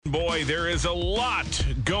Boy, there is a lot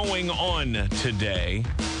going on today,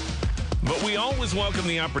 but we always welcome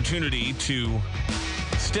the opportunity to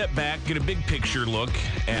step back, get a big picture look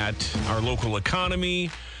at our local economy,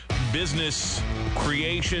 business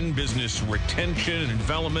creation, business retention and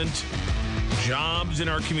development, jobs in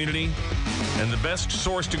our community. And the best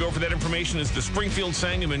source to go for that information is the Springfield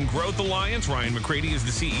Sangamon Growth Alliance. Ryan McCrady is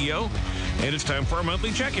the CEO, and it's time for our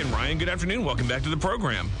monthly check-in. Ryan, good afternoon. Welcome back to the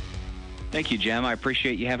program. Thank you, Jim. I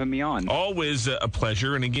appreciate you having me on. Always a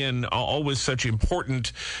pleasure. And again, always such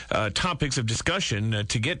important topics of discussion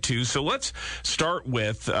to get to. So let's start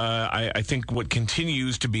with, I think, what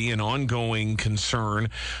continues to be an ongoing concern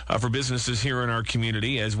for businesses here in our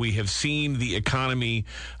community as we have seen the economy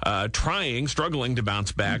struggling to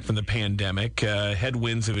bounce back from the pandemic,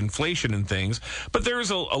 headwinds of inflation and things. But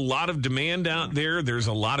there's a lot of demand out there. There's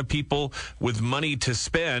a lot of people with money to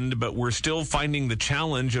spend, but we're still finding the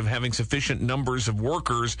challenge of having sufficient numbers of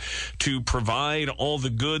workers to provide all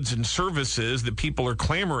the goods and services that people are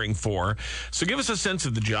clamoring for. So give us a sense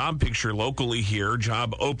of the job picture locally here,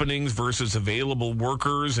 job openings versus available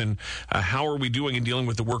workers, and how are we doing in dealing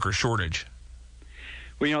with the worker shortage?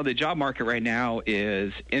 Well, the job market right now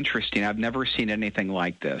is interesting. I've never seen anything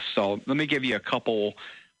like this. So let me give you a couple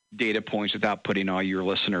data points without putting all your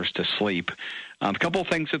listeners to sleep. A couple of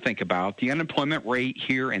things to think about. The unemployment rate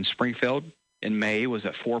here in Springfield in May was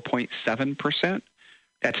at 4.7%.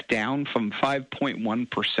 That's down from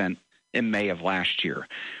 5.1% in May of last year.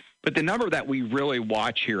 But the number that we really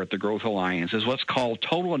watch here at the Growth Alliance is what's called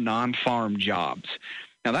total non-farm jobs.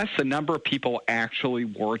 Now, that's the number of people actually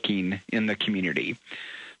working in the community.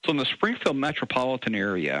 So in the Springfield metropolitan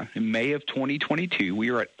area, in May of 2022,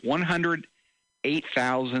 we were at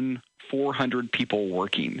 108,400 people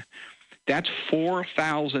working. That's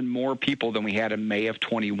 4,000 more people than we had in May of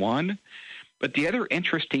 21. But the other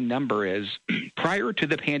interesting number is prior to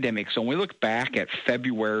the pandemic, so when we look back at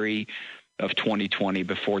February of 2020,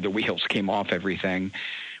 before the wheels came off everything,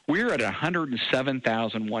 we were at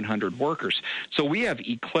 107,100 workers. So we have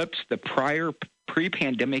eclipsed the prior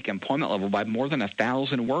pre-pandemic employment level by more than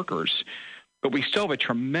 1,000 workers, but we still have a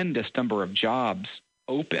tremendous number of jobs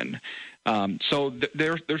open. So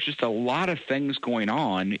there's just a lot of things going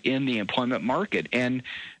on in the employment market, and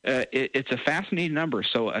it's a fascinating number.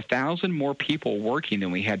 So 1,000 more people working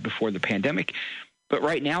than we had before the pandemic. But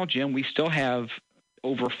right now, Jim, we still have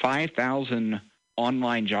over 5,000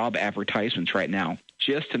 online job advertisements right now,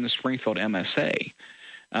 just in the Springfield MSA.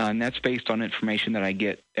 And that's based on information that I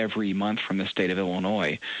get every month from the state of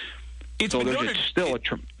Illinois. So there's still a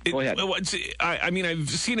go ahead. I mean, I've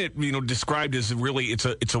seen it, described as really it's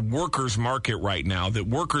a workers' market right now. That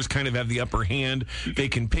workers kind of have the upper hand. They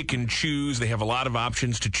can pick and choose. They have a lot of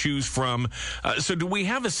options to choose from. So, do we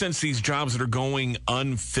have a sense these jobs that are going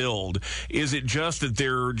unfilled? Is it just that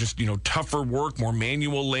they're just tougher work, more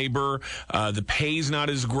manual labor? The pay's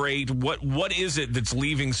not as great. What is it that's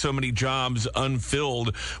leaving so many jobs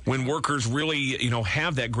unfilled when workers really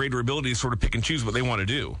have that greater ability to sort of pick and choose what they want to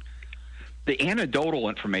do? The anecdotal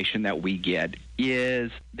information that we get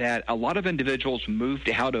is that a lot of individuals moved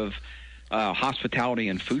out of hospitality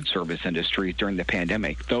and food service industries during the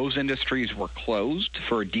pandemic. Those industries were closed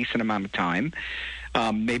for a decent amount of time,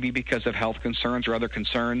 maybe because of health concerns or other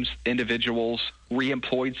concerns. Individuals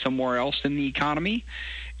reemployed somewhere else in the economy,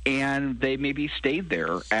 and they maybe stayed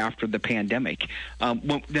there after the pandemic.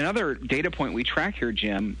 Another data point we track here,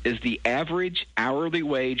 Jim, is the average hourly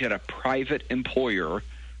wage at a private employer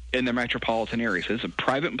in the metropolitan area. So this is a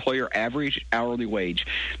private employer average hourly wage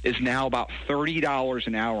is now about $30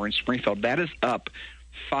 an hour in Springfield. That is up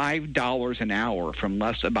 $5 an hour from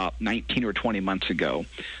about 19 or 20 months ago.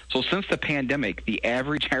 So since the pandemic, the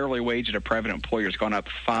average hourly wage at a private employer has gone up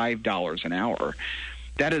 $5 an hour.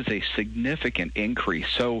 That is a significant increase.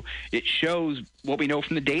 So it shows what we know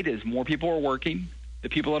from the data is more people are working. The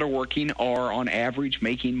people that are working are on average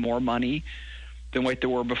making more money than what they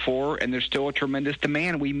were before, and there's still a tremendous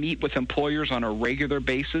demand. We meet with employers on a regular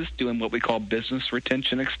basis doing what we call business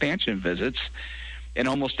retention expansion visits, and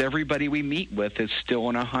almost everybody we meet with is still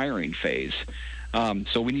in a hiring phase.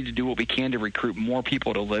 So we need to do what we can to recruit more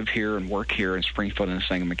people to live here and work here in Springfield and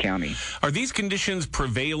Sangamon County. Are these conditions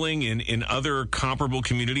prevailing in other comparable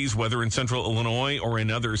communities, whether in central Illinois or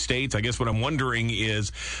in other states? I guess what I'm wondering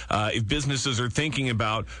is if businesses are thinking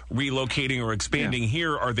about relocating or expanding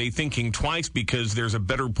here, are they thinking twice because there's a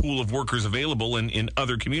better pool of workers available in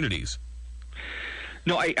other communities?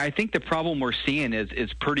 No, I think the problem we're seeing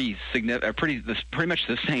is pretty much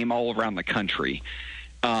the same all around the country.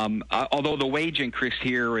 Although the wage increase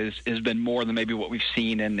here has been more than maybe what we've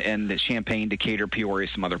seen in the Champaign, Decatur, Peoria,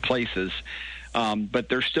 some other places, But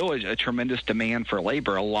there's still a tremendous demand for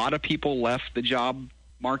labor. A lot of people left the job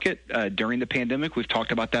market during the pandemic. We've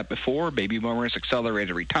talked about that before. Baby boomers,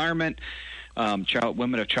 accelerated retirement.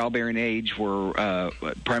 Women of childbearing age were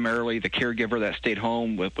primarily the caregiver that stayed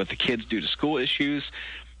home with the kids due to school issues.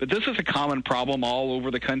 But this is a common problem all over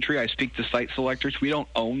the country. I speak to site selectors. We don't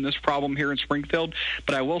own this problem here in Springfield,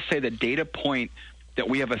 but I will say the data point that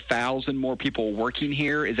we have 1,000 more people working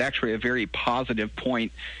here is actually a very positive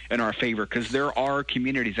point in our favor, because there are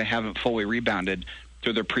communities that haven't fully rebounded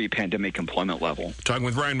to their pre-pandemic employment level. Talking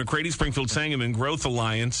with Ryan McCrady, Springfield Sangamon Growth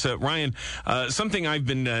Alliance. Ryan, something I've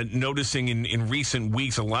been noticing in recent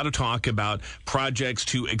weeks, a lot of talk about projects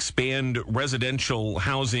to expand residential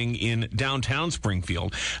housing in downtown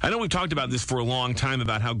Springfield. I know we've talked about this for a long time,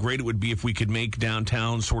 about how great it would be if we could make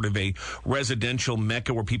downtown sort of a residential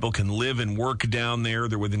mecca where people can live and work down there.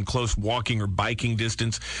 They're within close walking or biking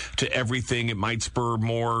distance to everything. It might spur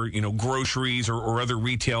more, groceries or other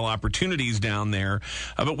retail opportunities down there.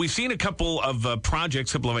 But we've seen a couple of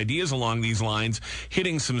projects, a couple of ideas along these lines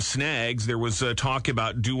hitting some snags. There was talk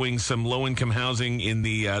about doing some low-income housing in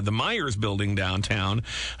the Myers building downtown,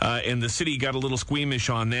 and the city got a little squeamish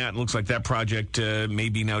on that. It looks like that project may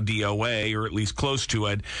be now DOA, or at least close to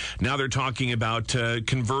it. Now they're talking about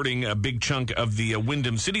converting a big chunk of the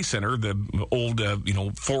Wyndham City Center, the old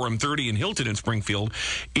Forum 30 in Hilton in Springfield,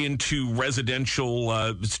 into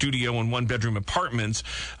residential studio and one-bedroom apartments.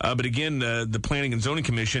 But again, the Planning and Zoning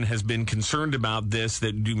Commission has been concerned about this,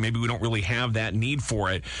 that maybe we don't really have that need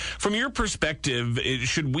for it. From your perspective,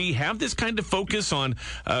 should we have this kind of focus on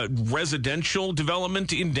residential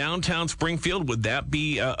development in downtown Springfield? Would that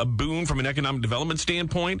be a boon from an economic development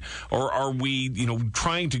standpoint? Or are we,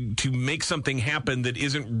 trying to make something happen that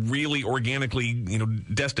isn't really organically,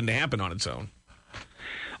 destined to happen on its own?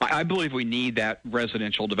 I believe we need that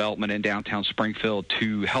residential development in downtown Springfield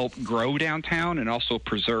to help grow downtown and also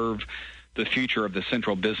preserve the future of the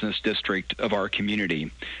central business district of our community.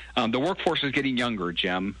 The workforce is getting younger,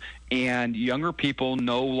 Jim, and younger people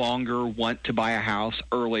no longer want to buy a house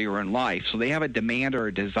earlier in life. So they have a demand or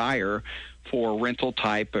a desire for rental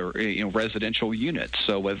type or residential units.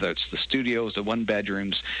 So whether it's the studios, the one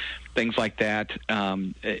bedrooms, things like that,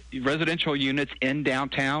 residential units in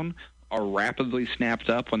downtown are rapidly snapped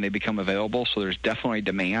up when they become available. So there's definitely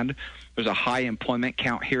demand. There's a high employment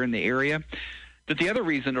count here in the area. But the other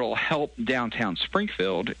reason it'll help downtown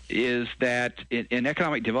Springfield is that in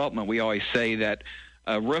economic development, we always say that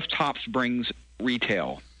rooftops brings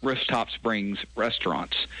retail, rooftops brings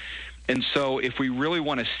restaurants. And so if we really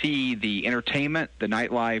want to see the entertainment, the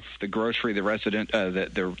nightlife, the grocery, the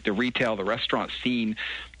retail, the restaurant scene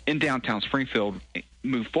in downtown Springfield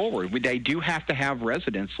move forward, they do have to have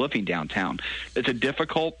residents living downtown. It's a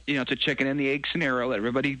difficult, it's a chicken and the egg scenario that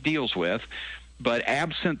everybody deals with. But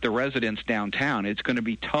absent the residents downtown, it's going to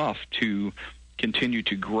be tough to continue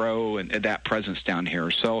to grow and that presence down here.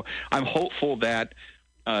 So I'm hopeful that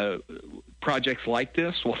projects like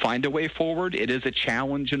this will find a way forward. It is a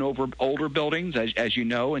challenge in older buildings, as you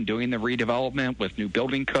know, in doing the redevelopment with new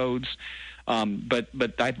building codes.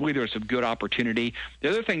 But I believe there's some good opportunity. The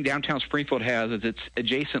other thing downtown Springfield has is its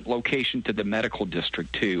adjacent location to the medical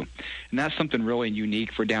district, too. And that's something really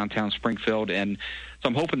unique for downtown Springfield. And so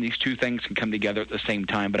I'm hoping these two things can come together at the same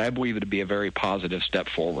time, but I believe it would be a very positive step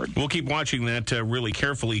forward. We'll keep watching that really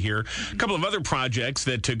carefully here. A couple of other projects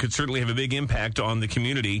that could certainly have a big impact on the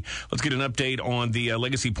community. Let's get an update on the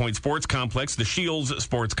Legacy Point Sports Complex, the Shields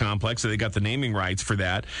Sports Complex. So they got the naming rights for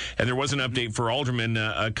that. And there was an update for Alderman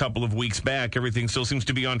a couple of weeks back. Everything still seems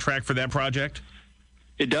to be on track for that project?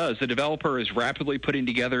 It does. The developer is rapidly putting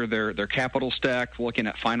together their capital stack, looking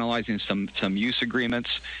at finalizing some use agreements.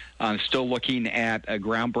 Still looking at a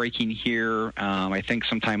groundbreaking here, I think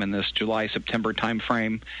sometime in this July-September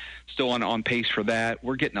timeframe. Still on pace for that.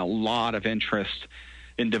 We're getting a lot of interest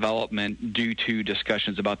in development due to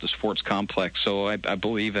discussions about the sports complex. So I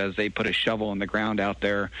believe as they put a shovel in the ground out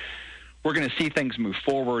there, we're going to see things move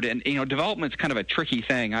forward. And, development's kind of a tricky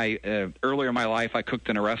thing. Earlier in my life, I cooked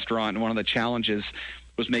in a restaurant, and one of the challenges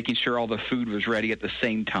was making sure all the food was ready at the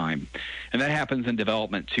same time. And that happens in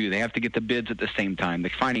development, too. They have to get the bids at the same time, the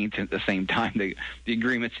financing at the same time, the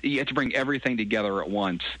agreements. You have to bring everything together at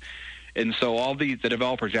once. And so the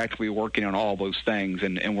developers are actively working on all those things,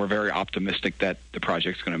 and we're very optimistic that the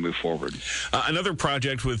project's going to move forward. Another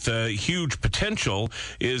project with huge potential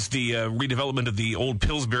is the redevelopment of the old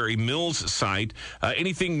Pillsbury Mills site.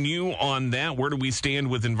 Anything new on that? Where do we stand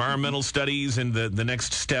with environmental studies and the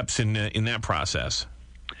next steps in that process?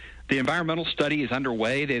 The environmental study is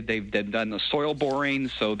underway. They've done the soil boring,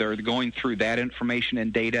 so they're going through that information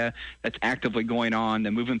and data that's actively going on.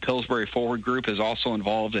 The Moving Pillsbury Forward group is also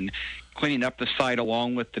involved in cleaning up the site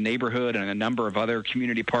along with the neighborhood and a number of other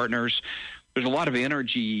community partners. There's a lot of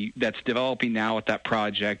energy that's developing now at that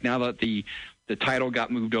project. Now that the title got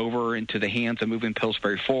moved over into the hands of moving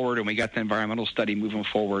Pillsbury forward, and we got the environmental study moving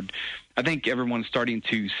forward, I think everyone's starting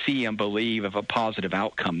to see and believe of a positive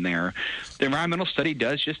outcome there. The environmental study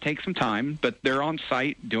does just take some time, but they're on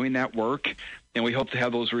site doing that work, and we hope to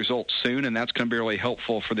have those results soon, and that's going to be really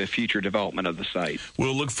helpful for the future development of the site.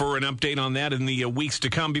 We'll look for an update on that in the weeks to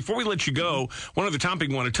come. Before we let you go, one other topic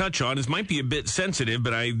we want to touch on might be a bit sensitive,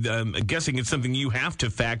 but I'm guessing it's something you have to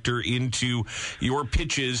factor into your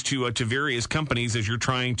pitches to various companies as you're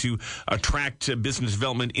trying to attract business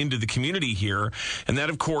development into the community here. And that,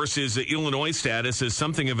 of course, is Illinois' status as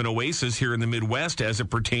something of an oasis here in the Midwest as it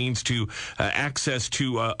pertains to access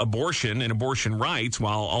to abortion and abortion rights,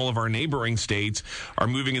 while all of our neighboring states are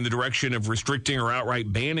moving in the direction of restricting or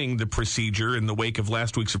outright banning the procedure in the wake of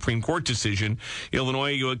last week's Supreme Court decision.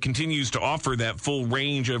 Illinois continues to offer that full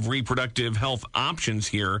range of reproductive health options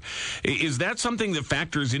here. Is that something that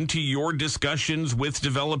factors into your discussions with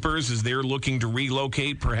developers as they're looking to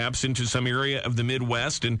relocate perhaps into some area of the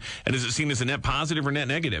Midwest? And is it seen as a net positive or net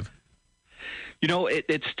negative? You know,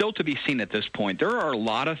 it's still to be seen at this point. There are a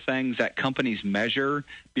lot of things that companies measure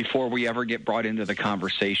before we ever get brought into the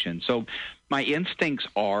conversation. So my instincts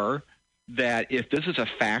are that if this is a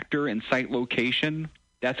factor in site location,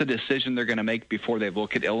 that's a decision they're going to make before they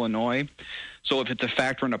look at Illinois. So if it's a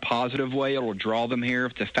factor in a positive way, it will draw them here.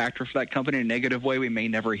 If it's a factor for that company in a negative way, we may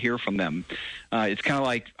never hear from them. It's kind of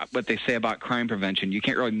like what they say about crime prevention. You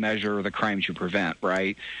can't really measure the crimes you prevent,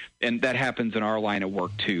 right? And that happens in our line of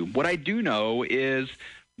work, too. What I do know is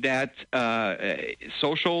that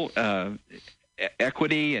social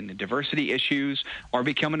equity and diversity issues are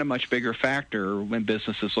becoming a much bigger factor when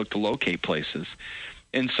businesses look to locate places.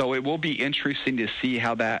 And so it will be interesting to see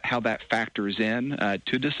how that factors in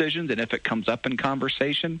to decisions and if it comes up in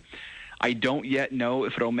conversation. I don't yet know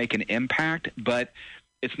if it'll make an impact, but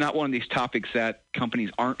it's not one of these topics that companies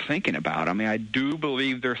aren't thinking about. I mean, I do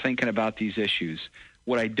believe they're thinking about these issues.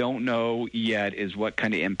 What I don't know yet is what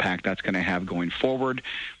kind of impact that's going to have going forward.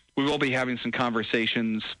 We will be having some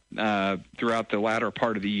conversations throughout the latter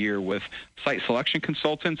part of the year with site selection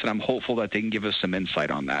consultants, and I'm hopeful that they can give us some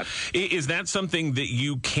insight on that. Is that something that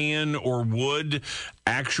you can or would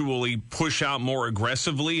actually push out more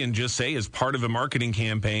aggressively and just say as part of a marketing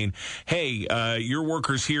campaign, hey, your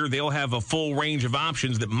workers here, they'll have a full range of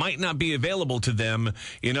options that might not be available to them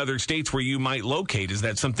in other states where you might locate? Is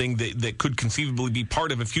that something that could conceivably be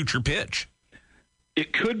part of a future pitch?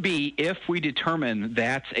 It could be if we determine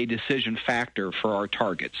that's a decision factor for our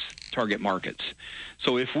target markets.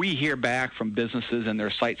 So if we hear back from businesses and their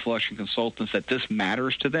site selection consultants that this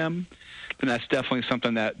matters to them, then that's definitely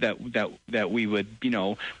something that we would,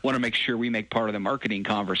 want to make sure we make part of the marketing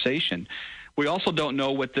conversation. We also don't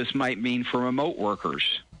know what this might mean for remote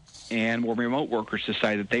workers, and where remote workers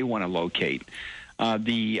decide that they want to locate.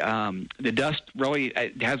 The dust really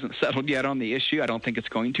hasn't settled yet on the issue. I don't think it's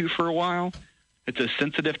going to for a while. It's a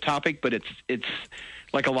sensitive topic, but it's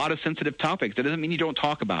like a lot of sensitive topics. That doesn't mean you don't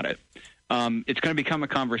talk about it. It's going to become a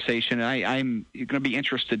conversation, and I'm going to be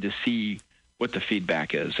interested to see what the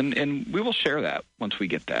feedback is, and we will share that once we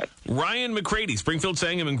get that. Ryan McCrady, Springfield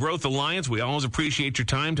Sangamon Growth Alliance. We always appreciate your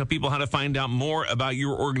time. Tell people how to find out more about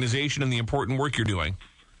your organization and the important work you're doing.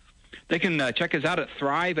 They can check us out at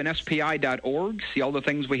thriveandspi.org, see all the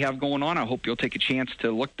things we have going on. I hope you'll take a chance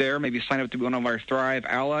to look there, maybe sign up to be one of our Thrive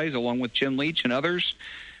allies along with Jim Leach and others.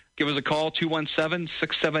 Give us a call,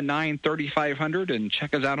 217-679-3500, and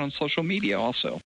check us out on social media also.